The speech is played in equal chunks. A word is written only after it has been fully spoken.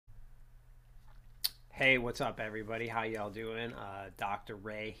Hey, what's up, everybody? How y'all doing? Dr.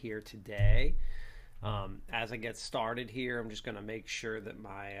 Ray here today. As I get started here, I'm just going to make sure that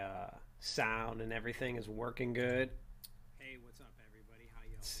my sound and everything is working good. Hey, what's up, everybody? How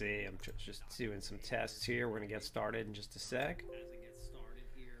y'all see, I'm just doing some tests here. We're going to get started in just a sec.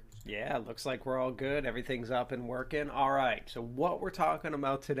 Yeah, looks like we're all good. Everything's up and working. All right, so what we're talking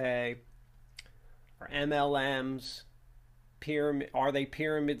about today are MLMs. Pyramid, are they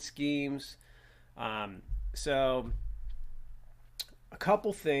pyramid schemes? So a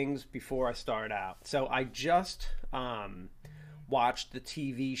couple things before I start out. So I just watched the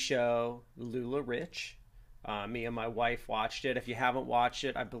TV show Lula Rich. Me and my wife watched it. If you haven't watched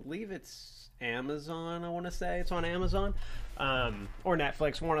it, I believe it's Amazon. I want to say it's on Amazon or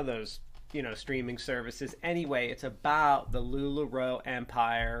Netflix, one of those streaming services. Anyway, it's about the LuLaRoe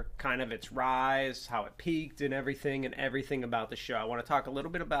empire, kind of its rise, how it peaked, and everything about the show. I want to talk a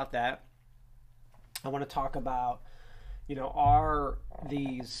little bit about that. I want to talk about, are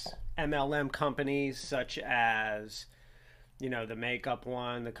these MLM companies such as, the makeup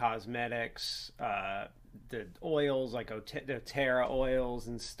one, the cosmetics, the oils like doTERRA oils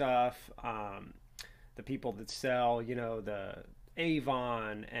and stuff, the people that sell, the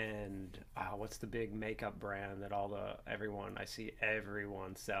Avon and what's the big makeup brand that I see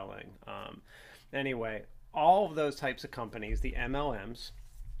everyone selling. Anyway, all of those types of companies, the MLMs,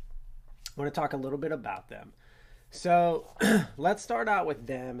 I want to talk a little bit about them. So let's start out with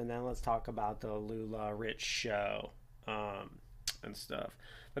them, and then let's talk about the Lula Rich show and stuff.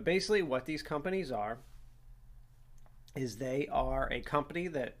 But basically what these companies are is they are a company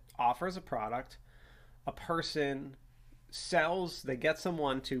that offers a product. A person sells, they get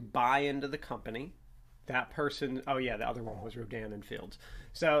someone to buy into the company. That person, oh yeah, the other one was Rodan and Fields.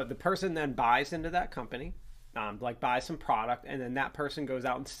 So the person then buys into that company, buys some product, and then that person goes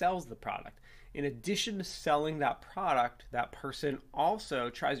out and sells the product. In addition to selling that product, that person also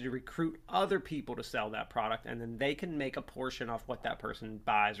tries to recruit other people to sell that product, and then they can make a portion off what that person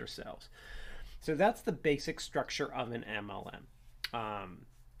buys or sells. So that's the basic structure of an MLM.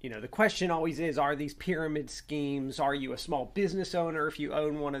 The question always is, are these pyramid schemes? Are you a small business owner if you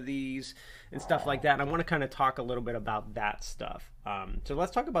own one of these and stuff like that? And I want to kind of talk a little bit about that stuff. So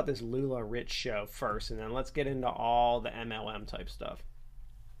let's talk about this Lula Rich show first, and then let's get into all the MLM type stuff.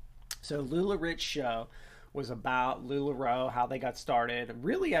 So Lula Rich show was about LuLaRoe, how they got started.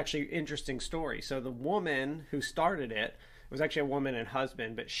 Really actually interesting story. So the woman who started it was actually a woman and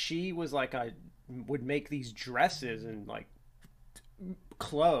husband, but she was would make these dresses and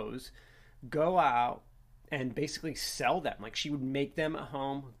clothes, go out and basically sell them. She would make them at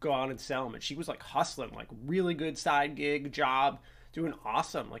home, go out and sell them. And she was hustling, really good side gig job, doing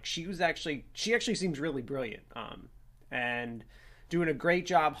awesome. She actually seems really brilliant. And doing a great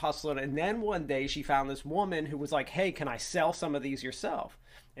job hustling. And then one day she found this woman who was like, hey, can I sell some of these yourself?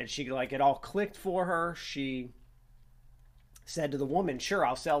 And she it all clicked for her. She said to the woman, sure,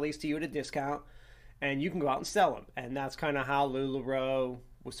 I'll sell these to you at a discount and you can go out and sell them. And that's kind of how LuLaRoe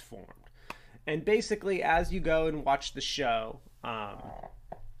was formed. And basically, as you go and watch the show,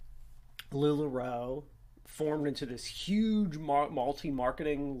 LuLaRoe formed into this huge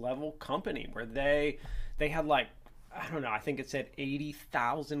multi-marketing level company where they had I don't know, I think it said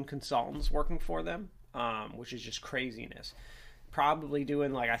 80,000 consultants working for them, which is just craziness. Probably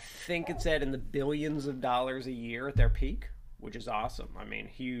doing I think it said in the billions of dollars a year at their peak, which is awesome. I mean,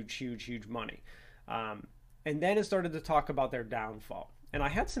 huge money. And then it started to talk about their downfall. And I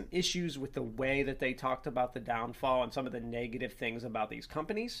had some issues with the way that they talked about the downfall and some of the negative things about these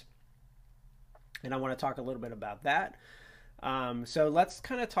companies. And I want to talk a little bit about that. So let's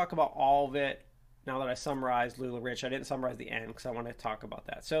kind of talk about all of it. Now that I summarized Lula Rich, I didn't summarize the end because I want to talk about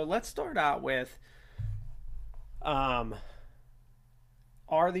that. So let's start out with, are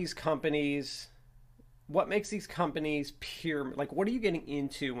these companies, what makes these companies pyramid? What are you getting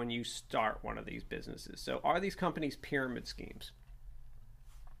into when you start one of these businesses? So are these companies pyramid schemes?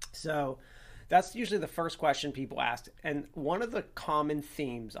 So that's usually the first question people ask. And one of the common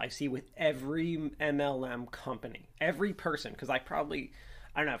themes I see with every MLM company, every person, because I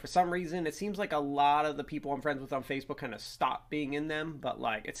don't know, for some reason, it seems like a lot of the people I'm friends with on Facebook kind of stopped being in them. But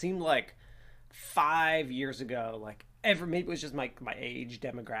it seemed 5 years ago, maybe it was just my age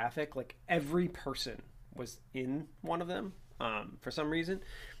demographic, every person was in one of them for some reason.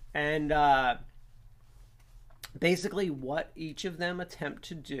 And basically what each of them attempt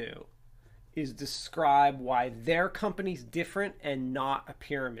to do is describe why their company's different and not a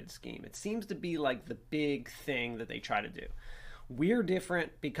pyramid scheme. It seems to be the big thing that they try to do. We're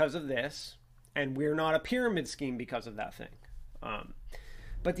different because of this, and we're not a pyramid scheme because of that thing.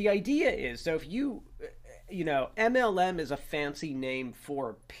 But the idea is, so if you, MLM is a fancy name for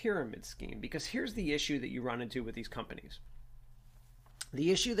a pyramid scheme, because here's the issue that you run into with these companies.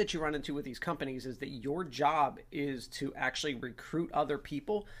 The issue that you run into with these companies is that your job is to actually recruit other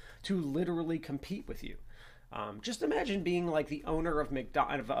people to literally compete with you. Just imagine being like the owner of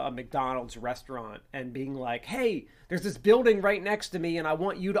a McDonald's restaurant and being like, hey, there's this building right next to me and I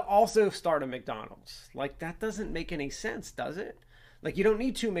want you to also start a McDonald's. Like, that doesn't make any sense, does it? Like, you don't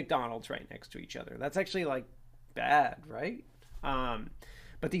need two McDonald's right next to each other. That's actually like bad, right?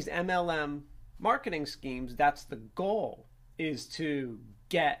 But these MLM marketing schemes, that's the goal, is to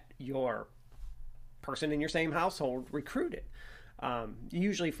get your person in your same household recruited.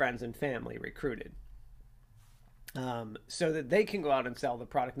 Usually friends and family recruited. So that they can go out and sell the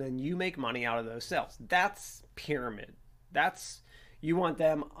product, and then you make money out of those sales. That's pyramid. You want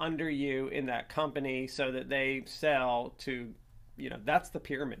them under you in that company so that they sell to, that's the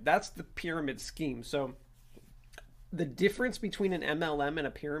pyramid. That's the pyramid scheme. So the difference between an MLM and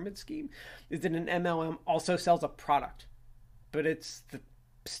a pyramid scheme is that an MLM also sells a product, but it's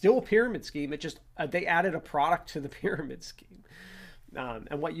still a pyramid scheme. It just, they added a product to the pyramid scheme.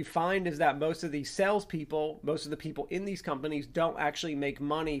 And what you find is that most of these salespeople, most of the people in these companies don't actually make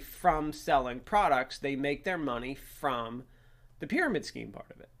money from selling products. They make their money from the pyramid scheme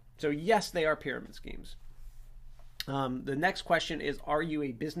part of it. So yes, they are pyramid schemes. The next question is, are you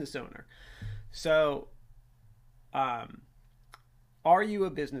a business owner? So, are you a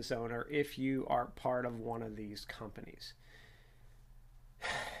business owner if you are part of one of these companies?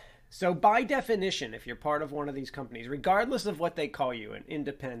 So by definition, if you're part of one of these companies, regardless of what they call you, an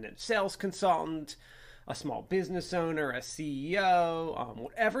independent sales consultant, a small business owner, a CEO,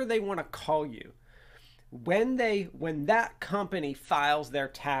 whatever they want to call you, when that company files their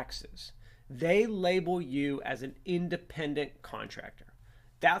taxes, they label you as an independent contractor.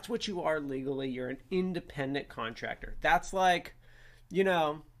 That's what you are legally. You're an independent contractor. That's like,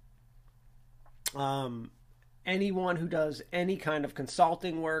 anyone who does any kind of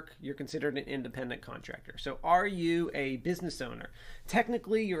consulting work, you're considered an independent contractor. So are you a business owner?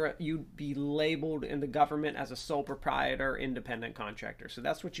 Technically, you'd be labeled in the government as a sole proprietor, independent contractor. So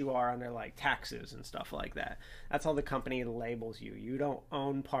that's what you are under like taxes and stuff like that. That's how the company labels you. You don't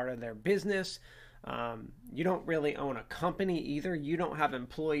own part of their business. You don't really own a company either. You don't have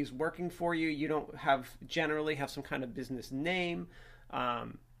employees working for you. You don't generally have some kind of business name.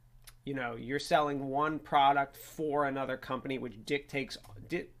 You're selling one product for another company, which dictates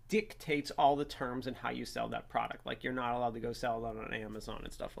all the terms and how you sell that product. Like, you're not allowed to go sell it on Amazon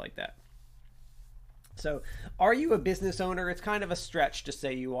and stuff like that. So are you a business owner? It's kind of a stretch to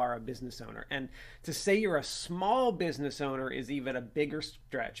say you are a business owner. And to say you're a small business owner is even a bigger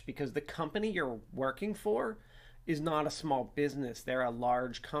stretch, because the company you're working for is not a small business. They're a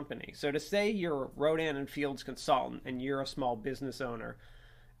large company. So to say you're Rodan and Fields consultant and you're a small business owner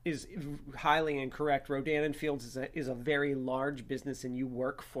is highly incorrect. Rodan and Fields is a very large business, and you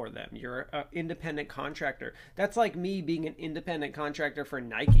work for them. You're an independent contractor. That's like me being an independent contractor for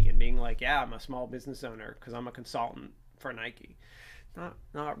Nike and being like, yeah, I'm a small business owner because I'm a consultant for Nike.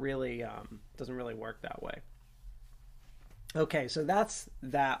 Not really, doesn't really work that way. Okay, so that's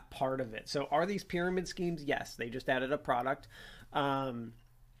that part of it. So are these pyramid schemes? Yes, they just added a product.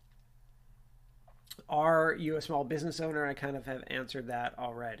 Are you a small business owner? I kind of have answered that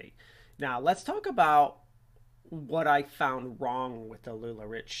already. Now, let's talk about what I found wrong with the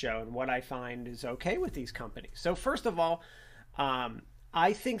LuLaRich show and what I find is okay with these companies. So first of all,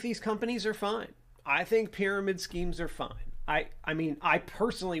 I think these companies are fine. I think pyramid schemes are fine. I mean, I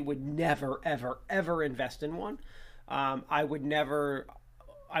personally would never, ever, ever invest in one. I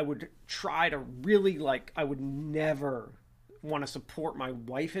would try to really I would never want to support my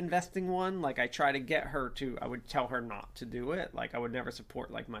wife investing one. Like, I try to get her to, I would tell her not to do it. Like, I would never support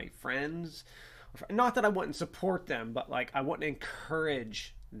like my friends. Not that I wouldn't support them, but like I wouldn't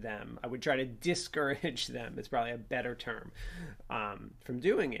encourage them. I would try to discourage them. It's probably a better term from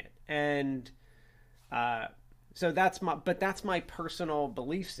doing it. And so that's my personal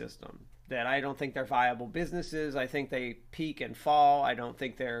belief system, that I don't think they're viable businesses. I think they peak and fall. I don't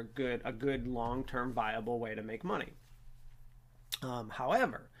think they're a good long-term viable way to make money.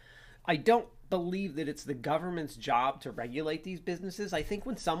 However, I don't believe that it's the government's job to regulate these businesses. I think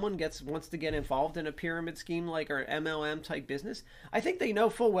when someone wants to get involved in a pyramid scheme like an MLM type business, I think they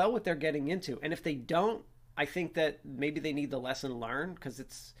know full well what they're getting into. And if they don't, I think that maybe they need the lesson learned, because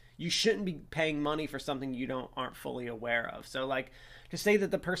you shouldn't be paying money for something you aren't fully aware of. So like to say that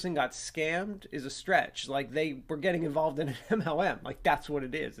the person got scammed is a stretch. Like they were getting involved in an MLM. Like that's what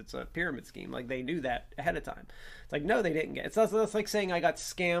it is. It's a pyramid scheme. Like they knew that ahead of time. It's like, no, they didn't get it. That's like saying I got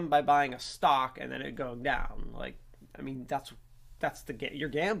scammed by buying a stock and then it going down. Like, I mean, you're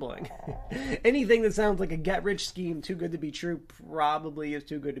gambling. Anything that sounds like a get rich scheme too good to be true probably is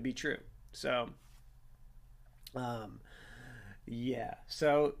too good to be true. So yeah,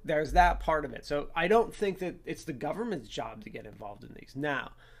 so there's that part of it. So I don't think that it's the government's job to get involved in these.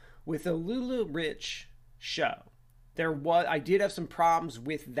 Now, with the LuLaRich show, I did have some problems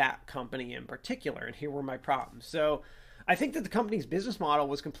with that company in particular, and here were my problems. So I think that the company's business model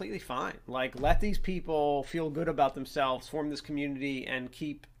was completely fine. Like, let these people feel good about themselves, form this community, and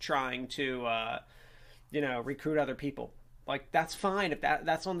keep trying to, recruit other people. Like, that's fine if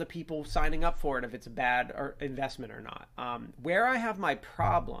that's on the people signing up for it, if it's a bad investment or not. Where I have my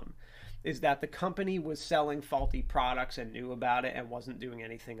problem is that the company was selling faulty products and knew about it and wasn't doing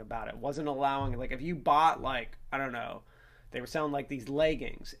anything about it. Wasn't allowing, like, if you bought, like, I don't know, they were selling like these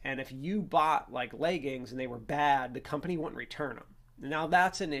leggings, and if you bought like leggings and they were bad, the company wouldn't return them. Now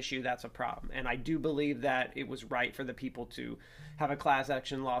that's an issue, that's a problem, and I do believe that it was right for the people to have a class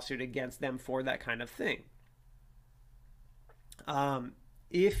action lawsuit against them for that kind of thing.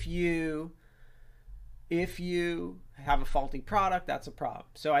 If you have a faulty product, that's a problem.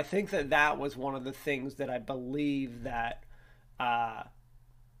 So I think that was one of the things that I believe that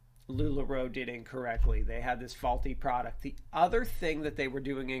LuLaRoe did incorrectly. They had this faulty product. The other thing that they were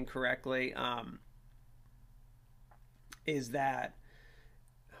doing incorrectly is that,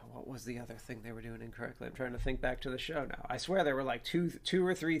 what was the other thing they were doing incorrectly? I'm trying to think back to the show now. I swear there were like two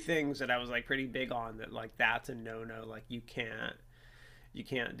or three things that I was like pretty big on that, like, that's a no-no. Like you can't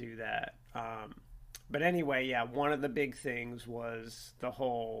do that. But anyway, yeah, one of the big things was the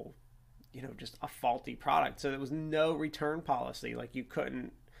whole, just a faulty product. So there was no return policy. Like you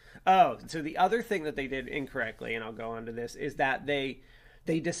couldn't. Oh, so the other thing that they did incorrectly, and I'll go into this, is that they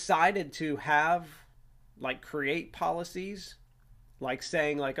decided to create policies, like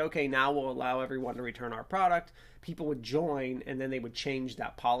saying like, okay, now we'll allow everyone to return our product. People would join, and then they would change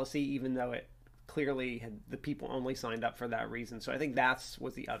that policy, even though it clearly had the people only signed up for that reason. So I think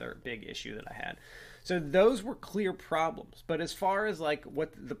was the other big issue that I had. So those were clear problems. But as far as like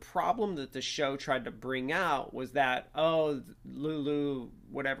what the problem that the show tried to bring out was that, oh, LuLaRoe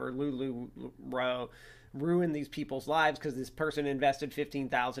ruined these people's lives because this person invested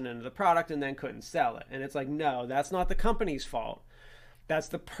 $15,000 into the product and then couldn't sell it. And it's like, no, that's not the company's fault. That's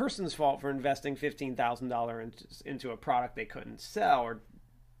the person's fault for investing $15,000 into a product they couldn't sell or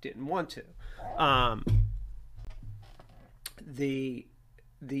didn't want to.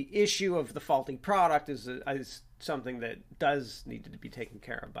 The issue of the faulty product is something that does need to be taken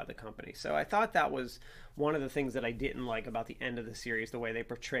care of by the company. So I thought that was one of the things that I didn't like about the end of the series, the way they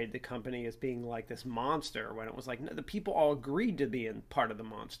portrayed the company as being like this monster, when it was like, no, the people all agreed to be in part of the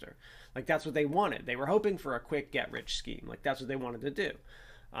monster. Like that's what they wanted. They were hoping for a quick get-rich scheme. Like that's what they wanted to do.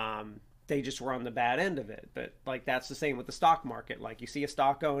 They just were on the bad end of it. But like that's the same with the stock market. Like you see a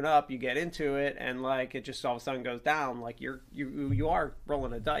stock going up, you get into it, and like it just all of a sudden goes down. Like you are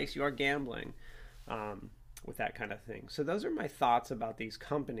rolling a dice, you are gambling with that kind of thing. So those are my thoughts about these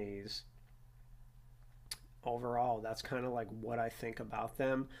companies. Overall, that's kind of like what I think about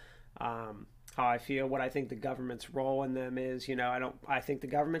them, how I feel, what I think the government's role in them is. I think the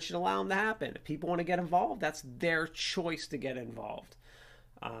government should allow them to happen. If people want to get involved, that's their choice to get involved.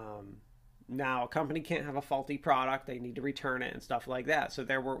 Now, a company can't have a faulty product. They need to return it and stuff like that. So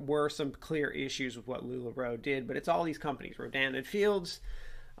there were some clear issues with what LuLaRoe did, but it's all these companies. Rodan and Fields,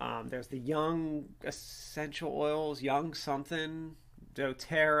 there's the Young Essential Oils, Young something,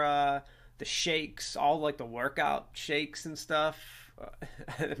 doTERRA, the shakes, all like the workout shakes and stuff.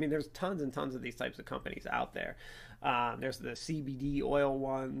 I mean, there's tons and tons of these types of companies out there. There's the CBD oil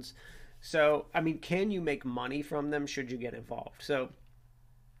ones. So, I mean, can you make money from them should you get involved? So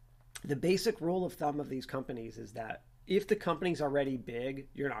the basic rule of thumb of these companies is that if the company's already big,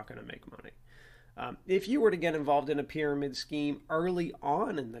 you're not going to make money. If you were to get involved in a pyramid scheme early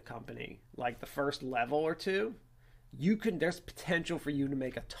on in the company, like the first level or two, there's potential for you to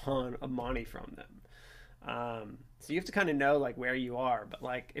make a ton of money from them. So you have to kind of know like where you are. But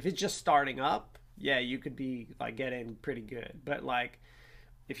like if it's just starting up, yeah, you could be like get in pretty good. But like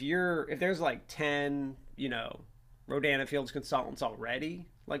if there's like 10, Rodan and Fields consultants already,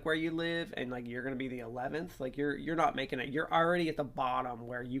 like where you live, and like you're going to be the 11th, like you're not making it. You're already at the bottom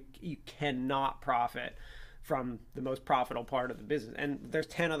where you cannot profit from the most profitable part of the business. And there's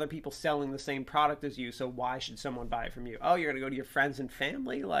 10 other people selling the same product as you, so why should someone buy it from you? Oh, you're going to go to your friends and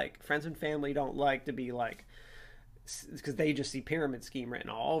family? Like, friends and family don't like to be like, because they just see pyramid scheme written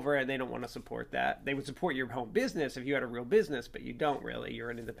all over it and they don't want to support that. They would support your home business if you had a real business, but you don't really. You're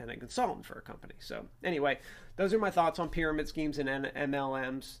an independent consultant for a company. So anyway, those are my thoughts on pyramid schemes and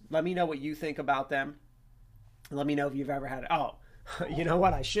MLMs. Let me know what you think about them. Let me know if you've ever had it. Oh, you know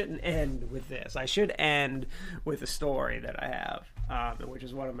what? I shouldn't end with this. I should end with a story that I have, which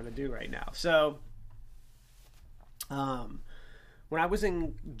is what I'm going to do right now. So, when I was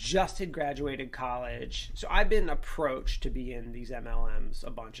just had graduated college, so I've been approached to be in these MLMs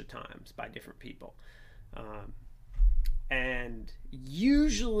a bunch of times by different people. And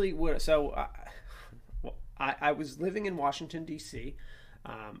usually, I was living in Washington, D.C.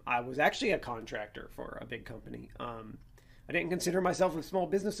 I was actually a contractor for a big company. I didn't consider myself a small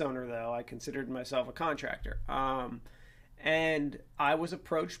business owner, though. I considered myself a contractor. And I was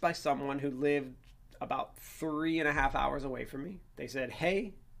approached by someone who lived about 3.5 hours away from me. They said,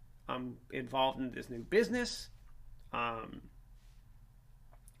 hey, I'm involved in this new business.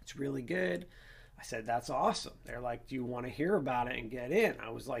 It's really good. I said, that's awesome. They're like, do you want to hear about it and get in? I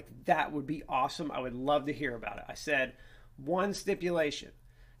was like, that would be awesome. I would love to hear about it. I said, one stipulation,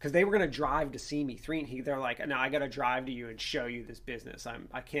 because they were going to drive to see me. They're like, no, I got to drive to you and show you this business.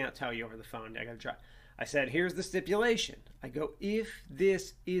 I can't tell you over the phone. I got to drive. I said, here's the stipulation. I go, if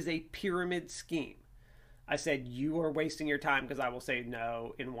this is a pyramid scheme, I said, you are wasting your time because I will say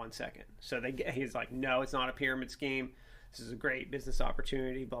no in 1 second. So he's like, no, it's not a pyramid scheme. This is a great business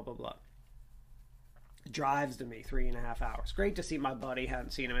opportunity, blah, blah, blah. Drives to me 3.5 hours. Great to see my buddy.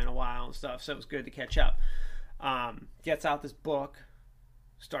 Hadn't seen him in a while and stuff. So it was good to catch up. Gets out this book,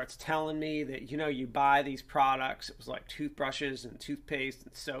 starts telling me that, you buy these products. It was like toothbrushes and toothpaste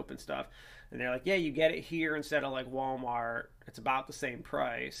and soap and stuff. And they're like, yeah, you get it here instead of like Walmart. It's about the same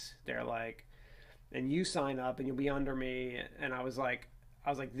price. They're like, and you sign up and you'll be under me. And I was like,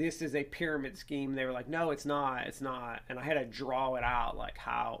 this is a pyramid scheme. They were like, no, it's not. And I had to draw it out, like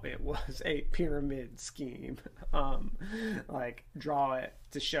how it was a pyramid scheme, like draw it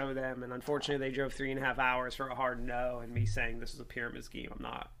to show them. And unfortunately they drove 3.5 hours for a hard no. And me saying this is a pyramid scheme. I'm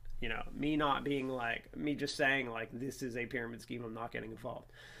not, me not being like, me just saying like, this is a pyramid scheme. I'm not getting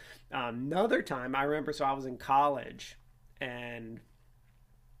involved. Another time I remember, so I was in college and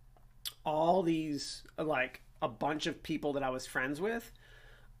all these, like a bunch of people that I was friends with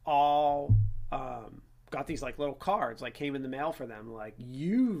all got these like little cards, like came in the mail for them. Like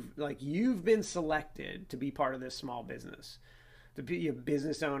you've been selected to be part of this small business, to be a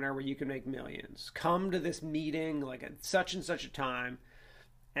business owner where you can make millions. Come to this meeting like at such and such a time.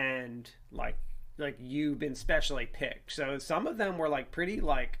 And like you've been specially picked. So some of them were like pretty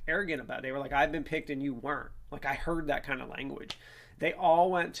like arrogant about it. They were like, I've been picked and you weren't. Like I heard that kind of language. They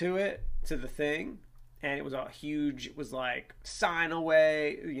all went to the thing, and it was it was like sign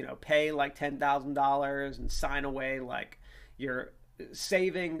away, pay like $10,000 and sign away like you're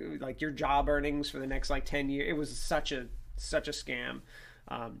saving like your job earnings for the next like 10 years. It was such a scam.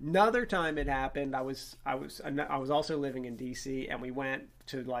 Another time it happened, I was also living in DC, and we went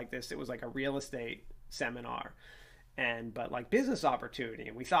to like this, it was like a real estate seminar. But like business opportunity,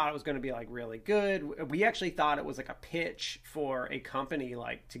 and we thought it was going to be like really good. We actually thought it was like a pitch for a company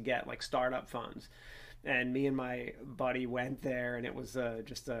like to get like startup funds. And me and my buddy went there, and it was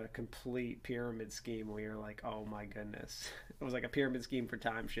just a complete pyramid scheme. We were like, oh my goodness. It was like a pyramid scheme for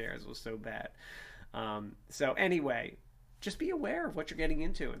timeshares. It was so bad. So anyway, just be aware of what you're getting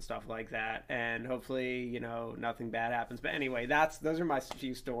into and stuff like that. And hopefully, nothing bad happens. But anyway, those are my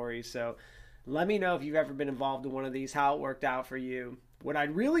few stories. So let me know if you've ever been involved in one of these, how it worked out for you. What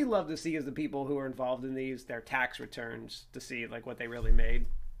I'd really love to see is the people who are involved in these, their tax returns, to see like what they really made.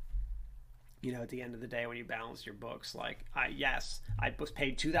 At the end of the day, when you balance your books, like, I was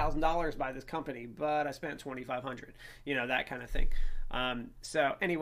paid $2,000 by this company, but I spent $2,500, that kind of thing. So anyway.